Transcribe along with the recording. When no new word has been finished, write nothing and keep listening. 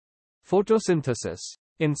Photosynthesis.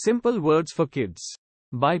 In simple words for kids.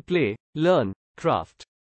 By play, learn, craft.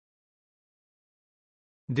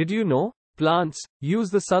 Did you know? Plants use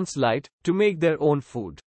the sun's light to make their own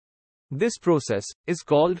food. This process is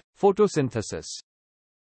called photosynthesis.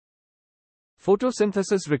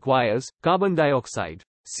 Photosynthesis requires carbon dioxide,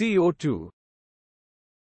 CO2,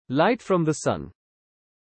 light from the sun,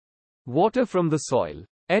 water from the soil,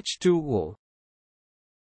 H2O,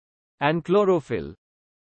 and chlorophyll.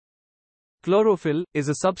 Chlorophyll is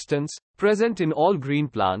a substance present in all green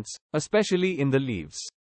plants, especially in the leaves.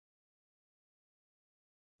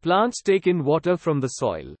 Plants take in water from the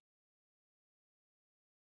soil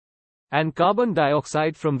and carbon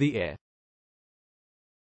dioxide from the air.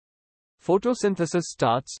 Photosynthesis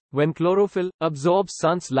starts when chlorophyll absorbs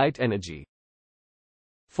sun's light energy.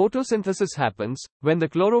 Photosynthesis happens when the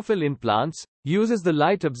chlorophyll in plants uses the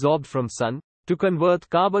light absorbed from sun to convert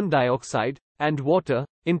carbon dioxide and water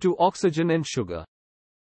into oxygen and sugar.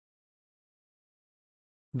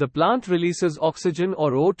 The plant releases oxygen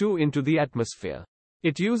or O2 into the atmosphere.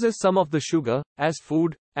 It uses some of the sugar as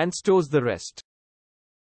food and stores the rest.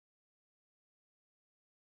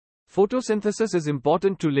 Photosynthesis is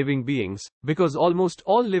important to living beings because almost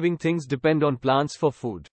all living things depend on plants for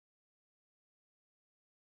food.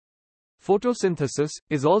 Photosynthesis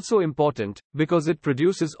is also important because it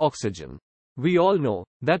produces oxygen. We all know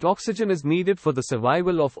that oxygen is needed for the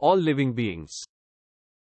survival of all living beings.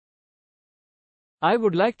 I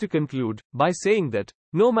would like to conclude by saying that,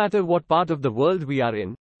 no matter what part of the world we are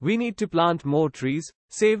in, we need to plant more trees,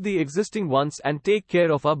 save the existing ones and take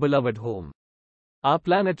care of our beloved home, our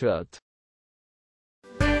planet Earth.